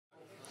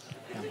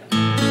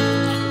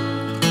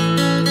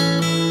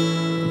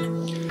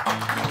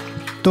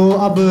तो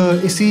अब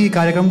इसी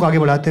कार्यक्रम को आगे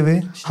बढ़ाते हुए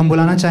हम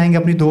बुलाना चाहेंगे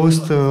अपनी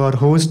दोस्त और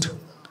होस्ट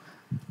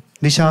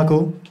दिशा को।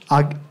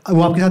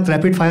 वो आपके साथ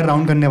रैपिड फायर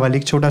राउंड करने वाली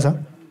एक छोटा सा,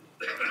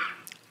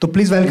 तो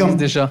प्लीज वेलकम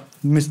दिशा।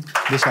 मिस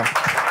दिशा।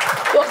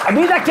 तो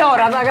अभी तक क्या हो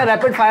रहा था? अगर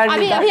रैपिड फायर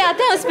अभी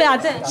आते हैं, उस पे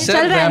आते हैं।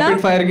 चल रहा है ना?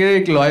 रैपिड फायर के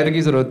एक लॉयर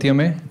की जरूरत थी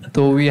हमें,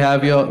 तो we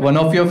have your one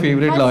of your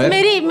favourite lawyer.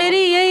 मेरी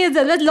यही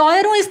जरूरत,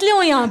 लॉयर हूँ इसलिए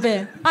हूँ यहाँ पे,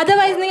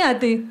 अदरवाइज नहीं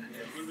आती।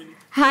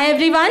 Hi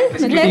everyone,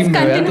 let's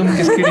continue. तुम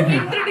किसकी टीम में?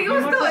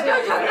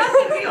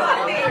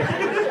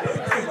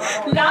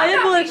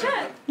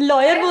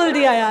 लॉयर बोल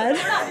दिया यार।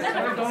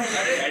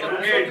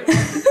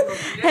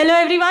 हेलो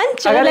एवरीवन,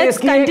 चलो लेट्स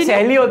कंटिन्यू।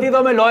 सहेली होती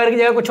तो मैं लॉयर की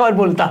जगह कुछ और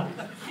बोलता।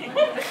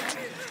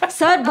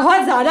 सर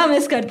बहुत ज़्यादा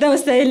मिस करते हैं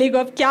उस सहेली को,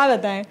 अब क्या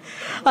बताएं।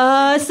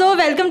 So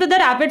welcome to the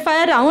rapid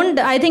fire round.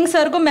 I think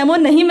sir को मेमो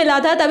नहीं मिला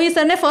था, तभी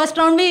सर ने फर्स्ट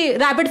राउंड भी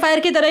रैपिड फायर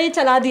की तरह ही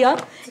चला दिया,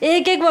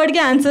 एक एक वर्ड के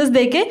आंसर्स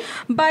देके।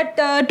 But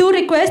to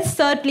request,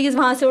 sir please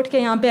वहाँ से उठ के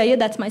यहाँ पे आइए,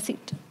 that's my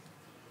seat.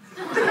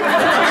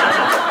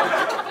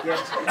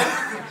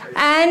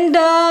 And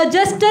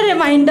just a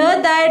reminder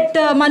that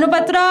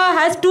Manupatra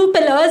has 2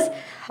 pillars,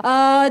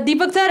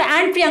 Deepak sir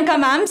and Priyanka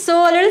ma'am. So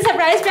a little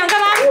surprise, Priyanka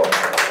ma'am.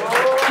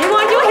 We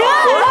want you here.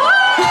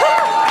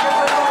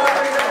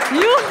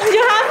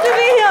 You have to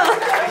be here.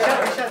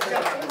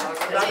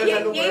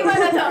 यही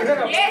वाला था.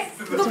 Yes.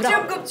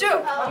 गुपचुप.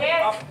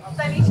 Yes.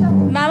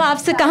 Ma'am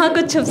आपसे कहाँ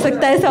कुछ छुप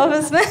सकता है इस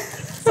ऑफिस में?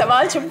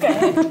 सवाल छुप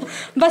गए.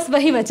 बस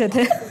वही बचे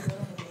थे.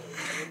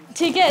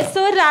 ठीक है,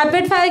 सो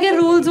रैपिड फायर के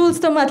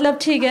रूल्स तो मतलब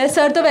ठीक है,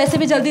 सर तो वैसे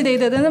भी जल्दी दे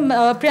देते हैं,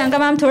 प्रियंका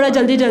मैम थोड़ा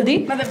जल्दी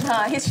मतलब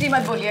हाँ, हिस्ट्री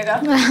मत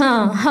बोलिएगा।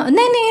 हाँ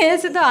नहीं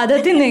ऐसे तो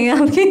आदत ही नहीं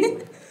है आपकी।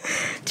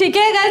 ठीक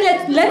है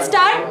गाइस, लेट्स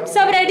स्टार्ट।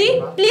 सब रेडी?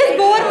 प्लीज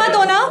बोर मत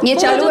होना, ये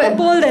चालू है,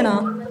 बोल देना।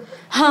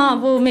 हाँ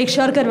वो मेक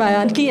श्योर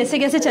करवाया कि ऐसे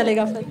कैसे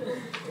चलेगा फिर।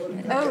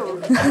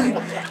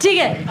 ठीक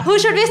है, who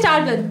should we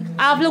start with?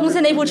 आप लोगों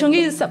से नहीं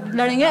पूछूंगी, सब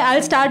लड़ेंगे। I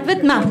will start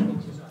with ma'am.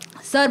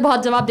 Sir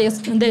बहुत जवाब दे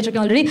चुके हैं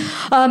already.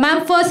 Ma'am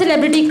first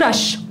celebrity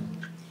crush.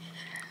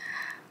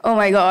 Oh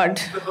my God.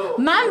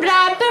 Ma'am,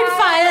 rapid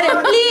fire,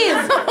 please.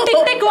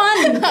 Tick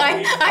 1.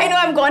 I know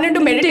I've gone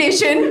into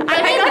meditation.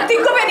 I can't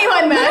think of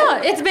anyone, man. No,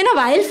 it's been a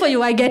while for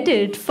you. I get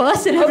it.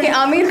 First celebrity. Okay,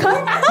 Amir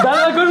Khan.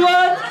 That's a good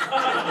one.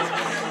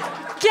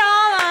 क्या?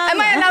 Am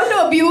I allowed to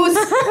abuse?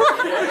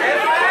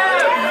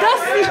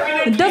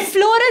 The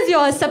floor is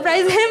yours.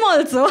 Surprise him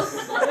also.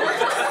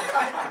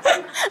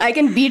 I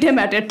can beat him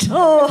at it.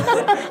 Oh,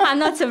 I'm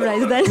not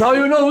surprised then. Now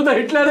you know who the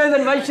Hitler is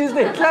and why she's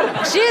the Hitler.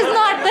 She is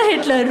not the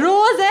Hitler.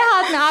 रोज है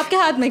हाथ में, आपके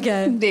हाथ में क्या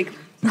है? देख,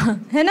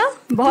 है ना?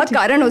 बहुत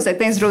कारण हो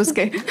सकते हैं इस रोज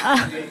के।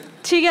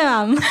 ठीक है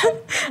ma'am.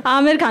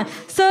 Aamir Khan.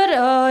 Sir,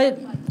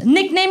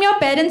 nickname your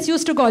parents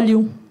used to call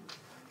you.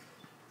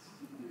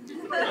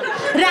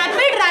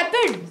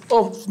 Rapid.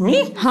 Oh, me?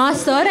 हाँ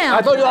सर हैं I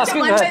आप। thought you were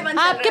asking her.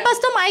 आपके पास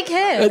तो माइक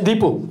है।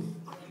 दीपू।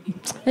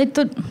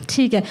 तो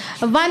ठीक है।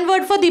 One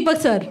word for Deepak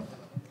sir.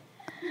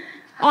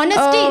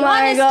 Honesty. Oh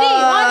my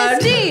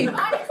Honesty.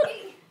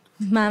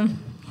 Ma'am.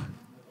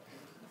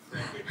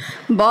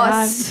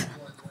 Boss.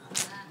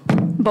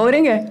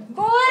 Boring है।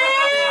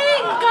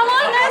 Boring. Come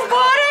on guys,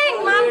 boring.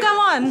 Ma'am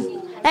come on.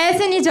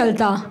 ऐसे नहीं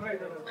चलता।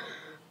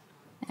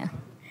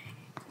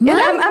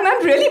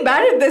 I'm really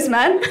bad at this,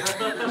 man.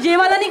 ये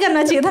वाला नहीं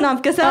करना चाहिए था ना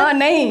आपके साथ? हाँ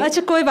नहीं।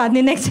 अच्छा कोई बात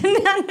नहीं, नेक्स्ट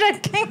ध्यान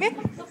रखेंगे।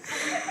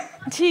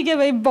 ठीक है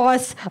भाई,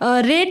 boss.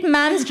 Rate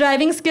ma'am's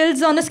driving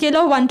skills on a scale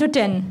of 1 to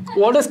 10.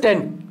 What is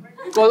 10?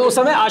 तो उस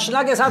समय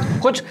आशना के साथ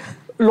कुछ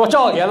लोचा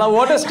हो गया ना।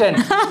 What is 10?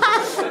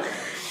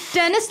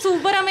 10 is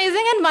super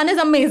amazing and 1 is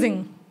amazing.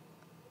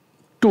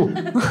 2.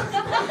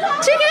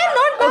 ठीक है,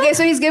 not bad. Okay,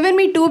 so he's given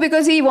me 2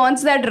 because he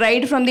wants that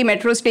ride from the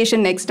metro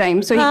station next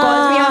time. So he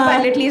calls me up,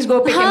 I'll at least go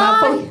pick him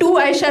up. For 2,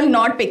 I shall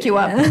not pick you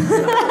up.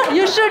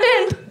 You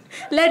shouldn't.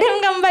 Let him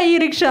come by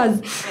e-rickshaws.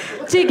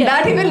 ठीक है.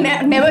 That he will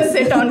never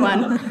sit on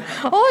one.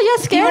 Oh,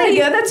 you're scared. You want to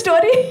hear that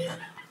story?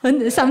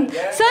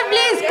 Sir,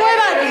 please, कोई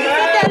बात नहीं.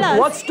 Sir, tell us.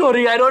 What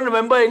story? I don't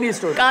remember any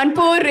story.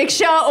 Kanpur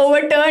rickshaw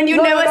overturned.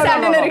 You never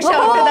sat in a rickshaw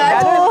after that.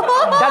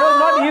 That was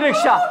not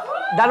e-rickshaw.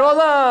 That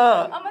was a...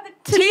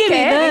 ठीक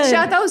है,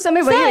 rickshaw था उस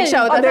समय, वही rickshaw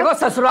होता था। देखो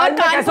ससुराल में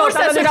कैसे होता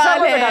है, रिक्शा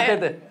को बैठाते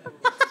थे।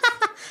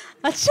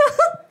 अच्छा।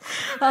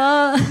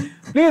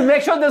 Please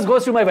make sure this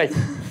goes to my wife.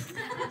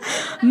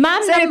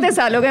 Ma'am sir इतने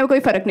साल हो गए, कोई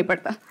फर्क नहीं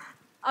पड़ता।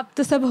 अब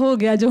तो सब हो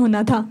गया जो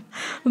होना था।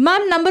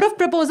 Ma'am, number of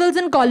proposals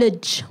in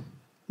college?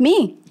 Me?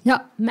 या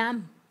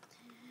ma'am?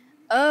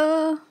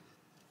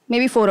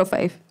 Maybe 4 or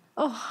 5.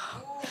 Oh,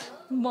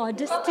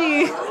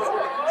 modesty.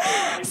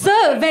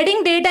 Sir, wedding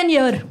date and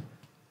year?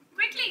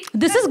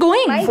 This is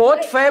going.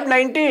 4th Feb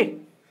 90.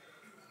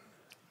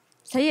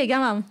 सही है क्या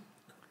मैम?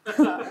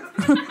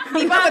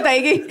 दीपा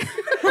बताएगी।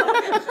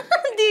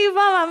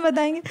 दीपा मैम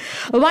बताएंगे।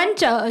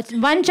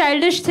 One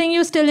childish thing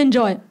you still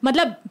enjoy.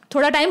 मतलब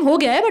थोड़ा टाइम हो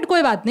गया है बट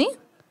कोई बात नहीं।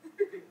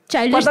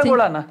 Childish पतंग thing.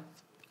 उड़ाना।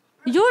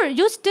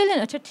 You still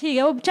अच्छा ठीक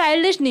है, वो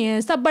childish नहीं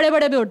है, सब बड़े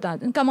भी उड़ता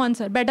है। Come on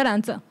sir, better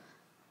answer.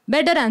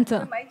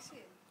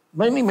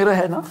 नहीं मेरा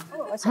है ना।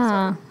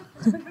 हाँ।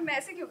 मैं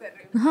ऐसे क्यों कर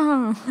रही हूँ?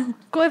 हाँ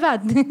कोई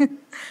बात नहीं।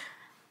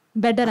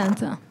 Better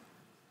answer.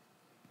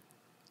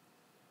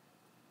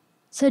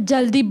 सर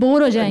जल्दी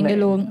बोर हो जाएंगे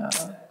लोग,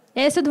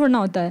 ऐसे थोड़ा ना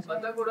होता है।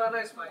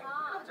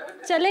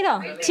 चलेगा,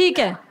 ठीक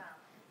है।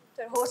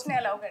 होस्ट ने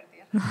अलाउ कर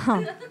दिया।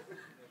 हाँ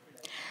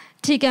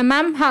ठीक है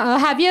ma'am.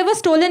 Have you ever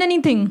stolen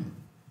anything?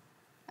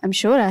 I am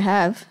sure I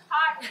have.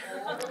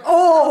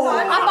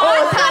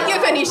 Thank you,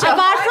 Tanisha.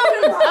 Apart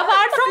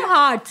from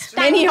hearts,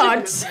 Many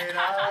hearts.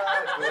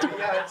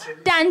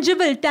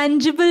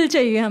 tangible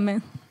चाहिए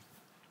हमें।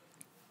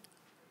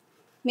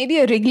 Maybe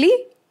a Wrigley.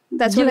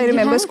 That's what I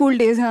remember. School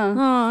days, हाँ।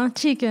 हाँ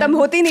ठीक है। तब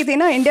होती नहीं थी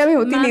ना, इंडिया में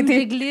होती नहीं थी।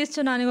 Wrigley's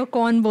चुनाने को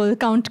कौन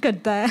काउंट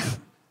करता है?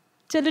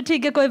 चलो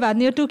ठीक है, कोई बात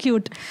नहीं, you're too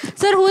cute.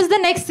 Sir, who is the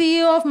next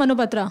CEO of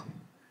Manupatra?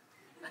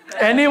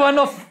 Any one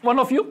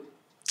of you?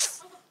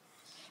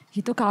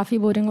 ये तो काफी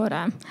बोरिंग हो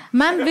रहा है।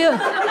 Ma'am,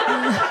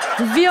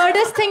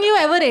 weirdest thing you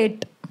ever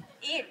ate?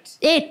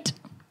 Ate.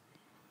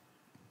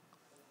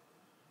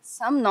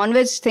 Some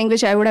non-veg thing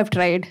which I would have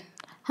tried.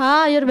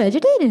 हाँ, you're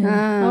vegetarian.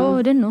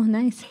 Oh, didn't know.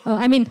 Nice. Oh,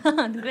 I mean,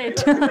 great.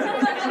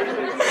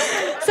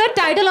 Sir,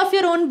 title of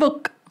your own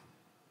book?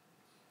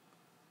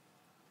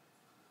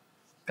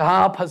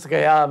 कहाँ फंस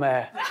गया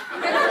मैं?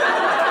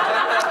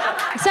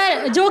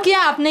 Sir, जो किया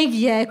आपने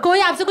किया है, कोई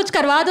आपसे कुछ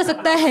करवा तो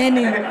सकता है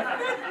नहीं,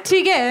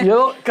 ठीक है?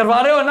 यो करवा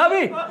रहे हो ना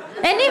अभी?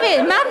 Anyway,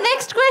 ma'am,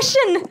 next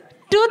question.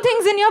 2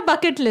 things in your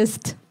bucket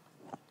list.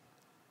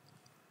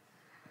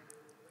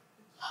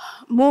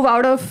 Move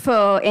out of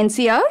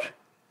NCR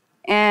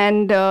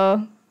and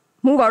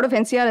move out of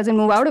NCR as in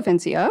move out of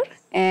NCR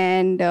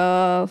and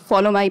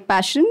follow my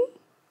passion,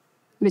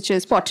 which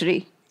is pottery.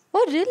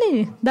 Oh,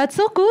 really? That's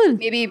so cool.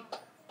 Maybe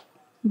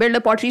build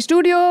a pottery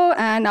studio,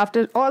 and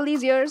after all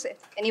these years,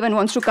 anyone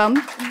wants to come.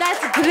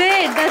 That's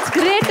great. That's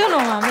great to know,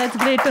 ma'am. That's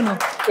great to know.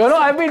 You know,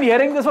 I've been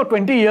hearing this for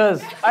 20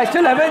 years. I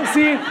still haven't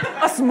seen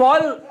a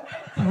small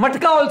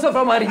matka also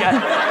from her guy.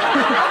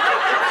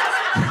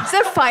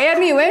 Sir, fire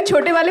नहीं हुए,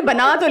 छोटे वाले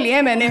बना तो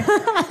लिए मैंने.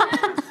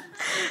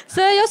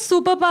 Sir, your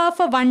superpower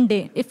for one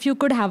day, if you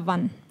could have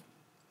one.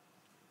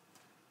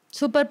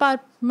 Superpower,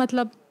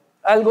 मतलब?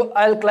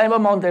 I'll climb a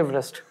Mount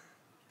Everest.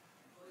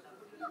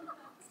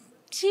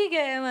 ठीक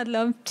है,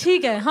 मतलब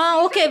ठीक है,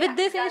 हाँ, okay, with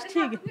this age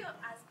ठीक है.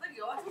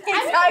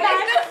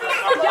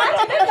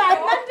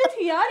 बैटमैन पे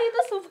थी यार, ये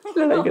तो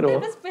सुपर Mount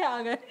Everest पे आ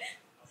गए.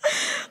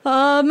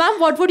 Ma'am,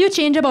 what would you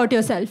change about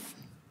yourself?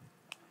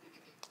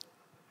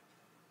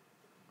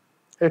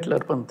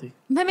 हिटलरपंथी.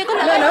 मैं मेरे को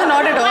No,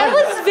 not at all. I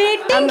was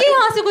waiting कि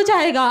यहाँ से कुछ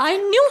आएगा. I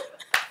knew.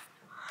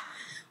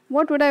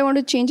 What would I want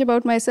to change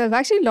about myself?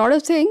 Actually, a lot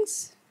of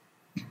things.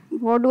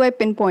 What do I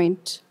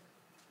pinpoint?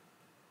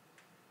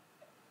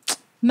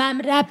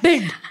 Ma'am,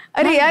 rapid.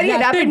 अरे यार, ये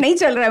रैपिड नहीं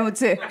चल रहा है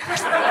मुझसे.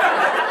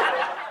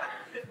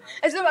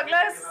 ऐसे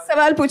अगला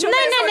सवाल पूछो.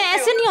 नहीं,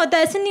 ऐसे नहीं होता,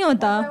 ऐसे नहीं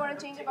होता. I want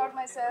to change about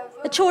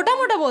myself. छोटा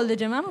मोटा बोल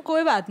दीजिए मैम,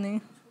 कोई बात नहीं.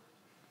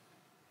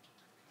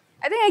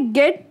 I think I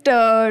get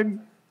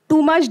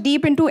too much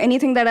deep into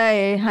anything that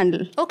I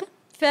handle. Okay,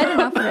 fair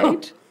enough,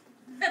 right?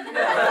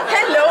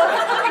 Hello,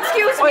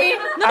 excuse me.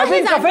 No, I've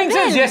been he's coughing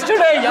since admin.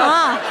 yesterday, yeah.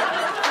 हाँ,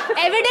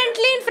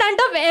 evidently in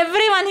front of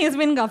everyone he's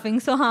been coughing,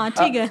 so हाँ,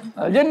 ठीक है.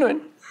 Genuine.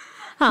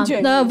 हाँ,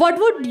 what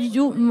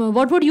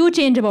would you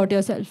change about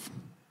yourself?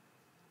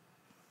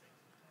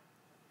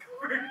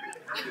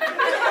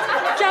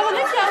 क्या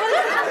बोले?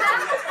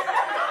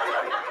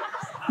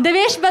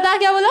 देवेश बता,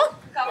 क्या बोला?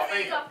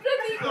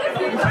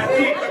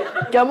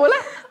 क्या बोला?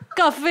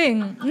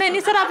 कफिंग.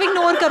 नहीं सर, आप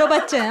इग्नोर करो,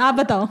 बच्चे हैं, आप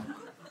बताओ.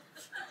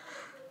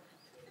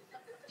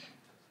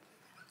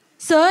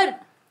 Sir,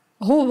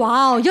 oh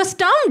wow, you're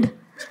stumped.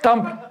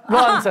 Stumped. No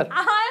answer.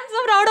 I am so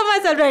proud of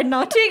myself right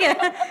now. ठीक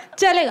है,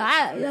 चलेगा.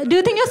 Do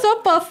you think you're so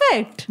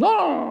perfect? No.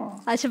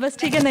 अच्छा, बस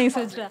ठीक है, नहीं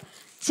सोच रहा.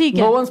 ठीक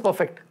है. No one's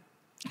perfect.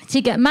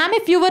 ठीक है. Ma'am,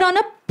 if you were on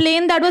a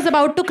plane that was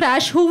about to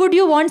crash, who would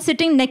you want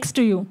sitting next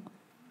to you?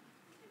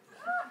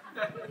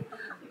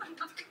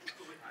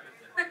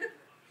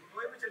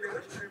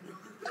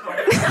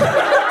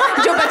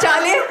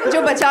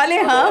 जो बचा ले,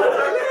 हाँ.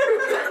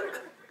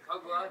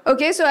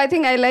 Okay, so I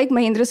think I like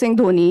Mahendra Singh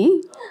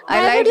Dhoni. I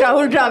like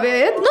Rahul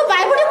Dravid. No,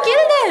 why would you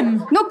kill them?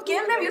 No,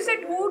 kill them. You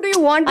said who do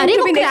you want them अरे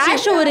to be वो next to?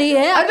 crash हो रही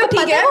है. तो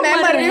ठीक है, मैं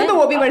मर रही हूँ तो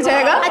वो भी मर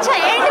जाएगा. अच्छा,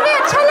 एंड में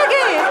अच्छा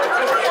लगे.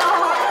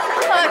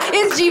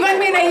 इस जीवन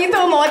में नहीं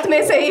तो मौत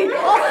में सही.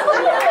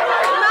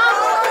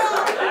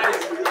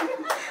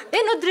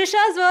 In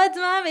Udrisha's words,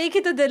 ma'am, एक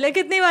ही तो दिल है,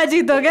 कितनी बार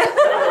जीतोगे?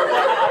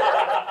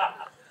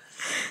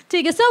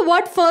 ठीक है. Sir,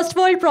 what first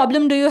world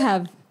problem do you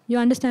have? You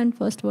understand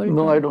first world?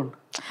 No, I don't.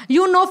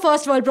 You know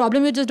first world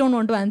problem, you just don't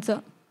want to answer.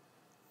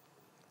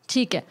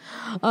 ठीक है.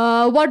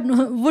 What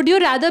would you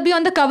rather be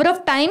on the cover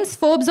of Times,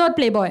 Forbes or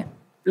Playboy?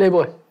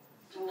 Playboy.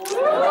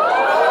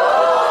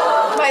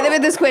 By the way,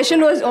 this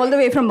question was all the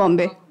way from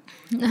Bombay.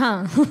 हाँ.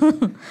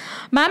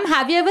 Ma'am,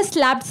 have you ever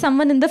slapped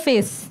someone in the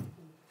face?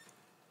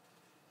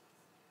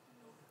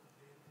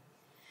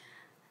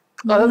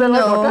 Other than my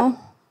daughter?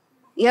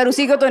 यार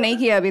उसी को तो नहीं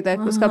किया अभी तक.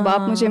 उसका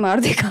बाप मुझे मार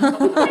देगा.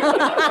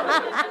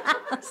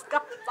 उसका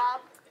बाप.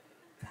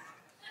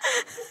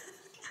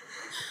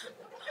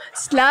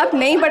 Slap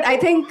नहीं, but I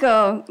think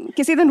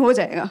किसी दिन हो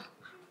जाएगा.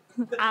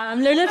 I'm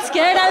a little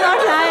scared, I'll not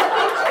lie.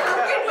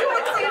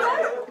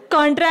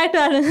 Contract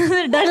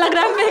डर लग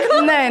रहा है मेरे को.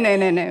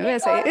 नहीं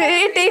वैसे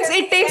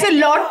it takes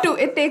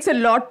a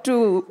lot to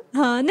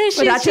हाँ नहीं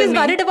she's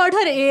worried about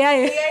her AI.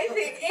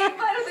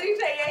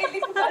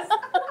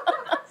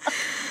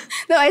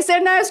 No, I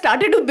said now I've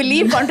started to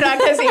believe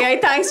contract as AI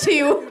thanks to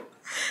you.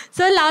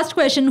 So last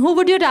question, who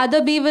would you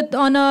rather be with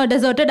on a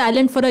deserted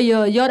island for a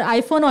year, your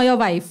iPhone or your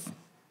wife?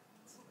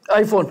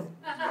 iPhone.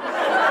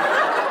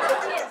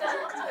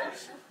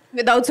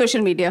 Without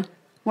social media.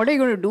 What are you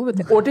going to do with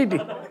it? OTT.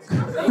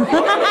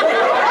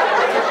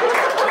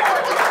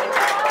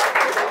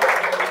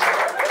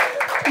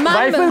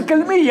 Wife will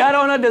kill me here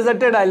on a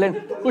deserted island.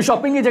 कोई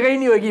shopping की जगह ही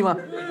नहीं होगी वहाँ.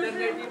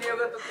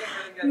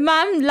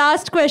 Ma'am,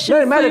 last question.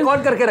 नहीं, मैं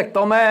record करके रखता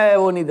हूँ, मैं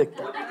वो नहीं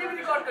देखता.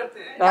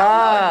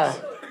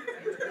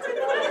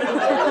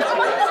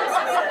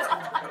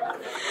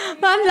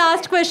 Ma'am,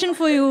 last question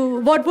for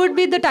you. What would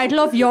be the title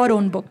of your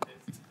own book?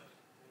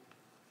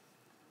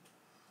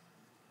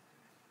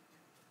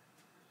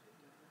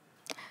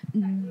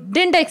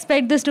 Didn't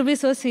expect this to be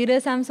so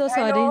serious. I'm so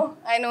sorry.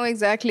 I know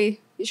exactly.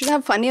 You should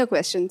have funnier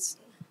questions.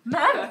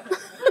 Ma'am,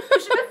 you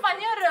should have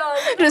funnier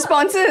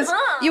responses.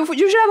 You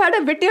should have had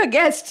a wittier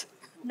guest.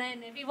 No,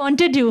 we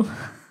wanted you.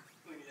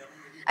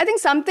 I think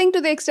something to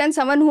the extent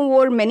someone who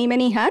wore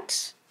many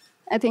hats.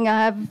 I think I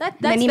have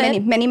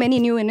many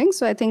new innings,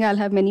 so I think I'll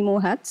have many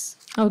more hats.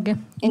 Okay.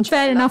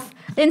 Fair enough.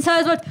 In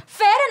sir's words,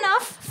 fair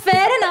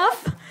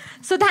enough.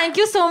 So thank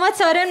you so much,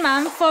 sir and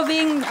ma'am, for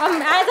being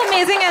as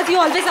amazing as you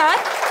always are.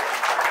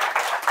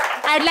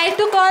 I'd like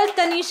to call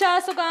Tanisha,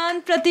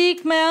 Sukant,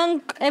 Pratik,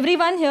 Mayank,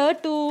 everyone here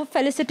to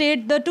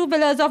felicitate the two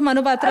pillars of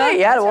Manupatra. Hey,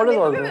 yaar, what is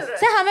all this?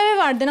 Sir, हमें भी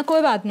बांट देना,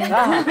 कोई बात नहीं.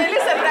 पहले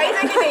surprise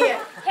है कि नहीं है?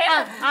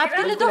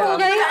 आपके लिए तो हो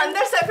गई.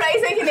 अंदर सरप्राइज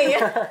है कि नहीं है?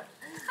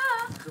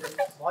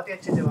 बहुत ही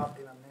अच्छे जवाब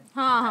दिए मैंने.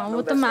 हाँ,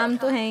 वो तो मैम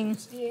तो हैं ही.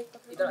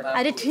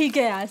 अरे ठीक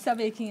है यार,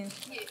 सब एक ही हैं.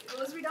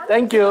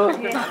 Thank you.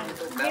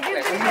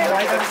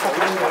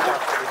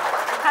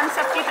 हम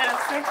सबकी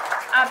तरफ से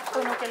आप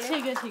दोनों के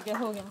लिए. ठीक है,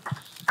 हो गया.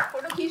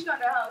 फोटो खींच कौन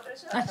रहा है?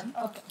 अच्छा,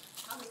 ओके.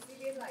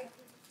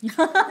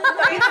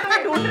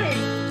 ढूंढ रहे हैं.